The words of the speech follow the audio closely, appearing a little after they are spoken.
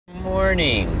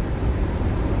morning.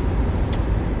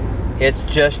 It's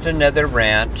just another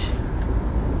rant.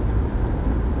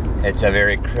 It's a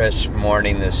very crisp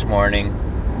morning this morning.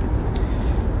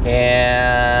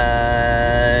 And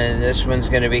this one's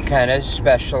going to be kind of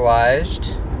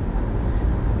specialized,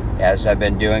 as I've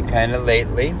been doing kind of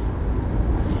lately.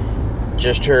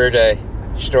 Just heard a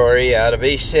story out of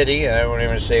a city, I won't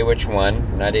even say which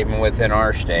one, not even within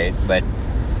our state, but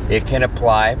it can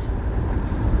apply,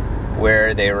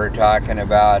 where they were talking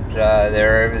about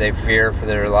they fear for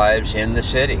their lives in the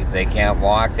city. They can't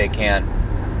walk, they can't,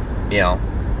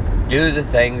 do the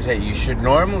things that you should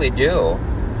normally do.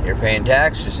 You're paying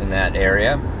taxes in that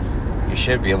area, you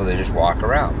should be able to just walk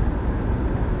around.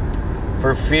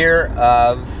 For fear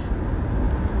of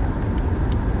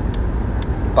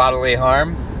bodily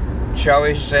harm, shall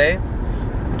we say,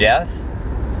 death.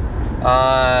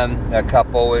 A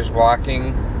couple was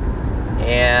walking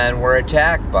and were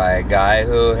attacked by a guy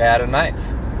who had a knife.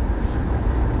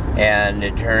 And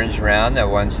it turns around that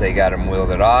once they got him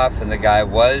wheeled off, and the guy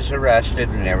was arrested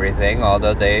and everything,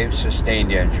 although they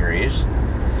sustained injuries,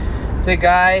 the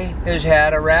guy has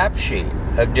had a rap sheet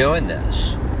of doing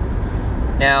this.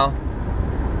 Now,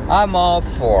 I'm all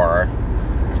for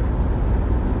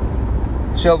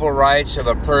civil rights of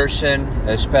a person,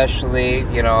 especially,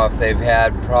 if they've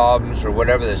had problems or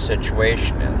whatever the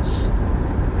situation is.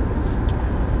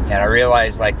 And I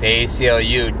realize, like, the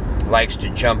ACLU likes to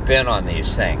jump in on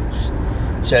these things.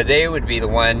 So they would be the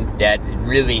one that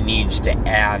really needs to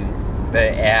add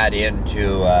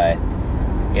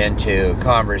into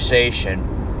conversation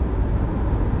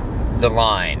the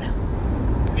line,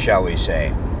 shall we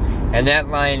say. And that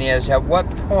line is, at what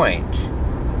point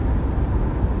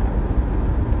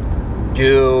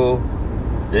do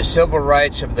the civil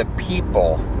rights of the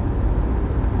people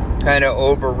kind of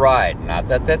override? Not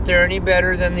that they're any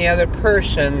better than the other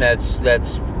person that's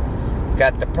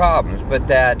got the problems, but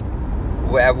that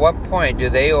at what point do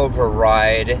they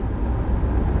override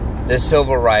the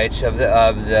civil rights of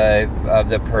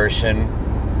the person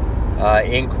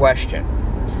in question?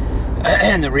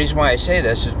 And the reason why I say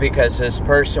this is because this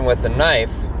person with the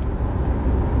knife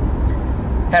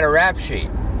had a rap sheet.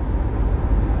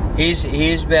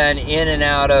 He's been in and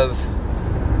out of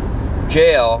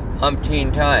jail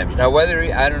umpteen times. Now,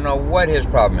 I don't know what his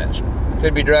problem is.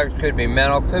 Could be drugs, could be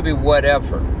mental, could be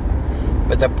whatever.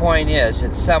 But the point is,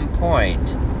 at some point,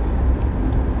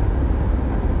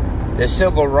 the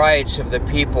civil rights of the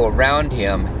people around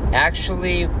him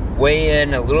actually weigh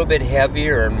in a little bit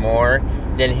heavier and more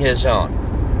than his own.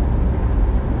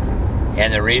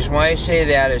 And the reason why I say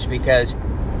that is because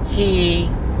he,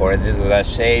 or let's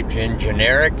say in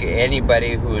generic,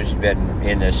 anybody who's been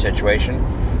in this situation,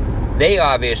 they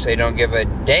obviously don't give a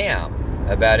damn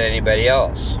about anybody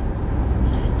else.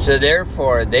 So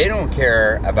therefore, they don't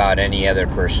care about any other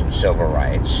person's civil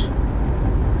rights.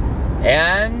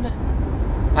 And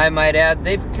I might add,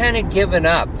 they've kind of given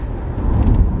up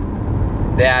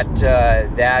that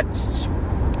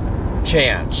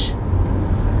chance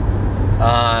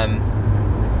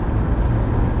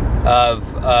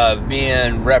of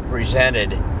being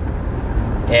represented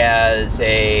as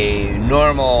a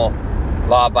normal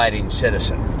law-abiding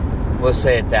citizen. We'll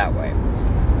say it that way.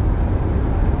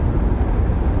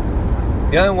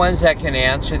 The only ones that can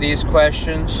answer these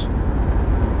questions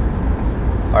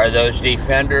are those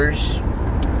defenders,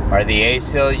 are the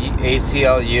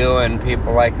ACLU and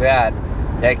people like that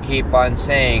keep on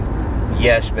saying,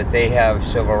 yes, but they have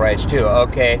civil rights too.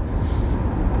 Okay,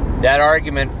 that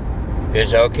argument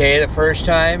is okay the first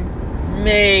time,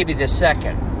 maybe the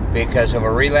second, because of a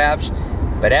relapse.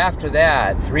 But after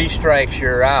that, 3 strikes,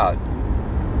 you're out.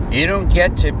 You don't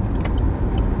get to,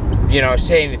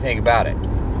 say anything about it.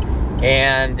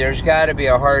 And there's got to be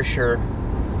a harsher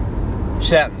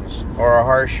sentence or a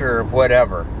harsher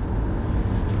whatever,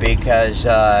 because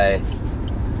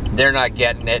they're not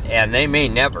getting it, and they may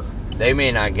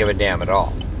not give a damn at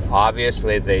all.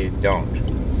 Obviously, they don't.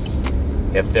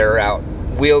 If they're out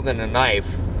wielding a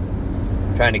knife,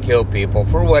 trying to kill people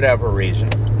for whatever reason.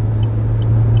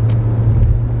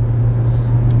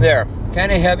 There,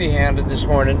 kind of heavy-handed this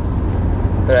morning,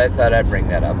 but I thought I'd bring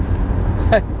that up.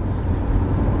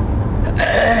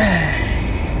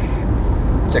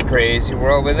 It's a crazy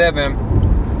world we live in,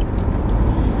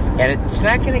 and it's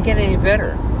not going to get any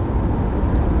better.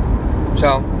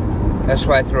 So that's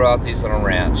why I throw out these little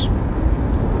rants.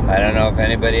 I don't know if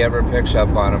anybody ever picks up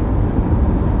on them,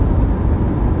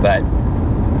 but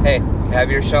hey,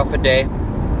 have yourself a day.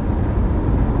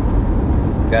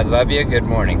 God love you. Good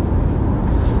morning.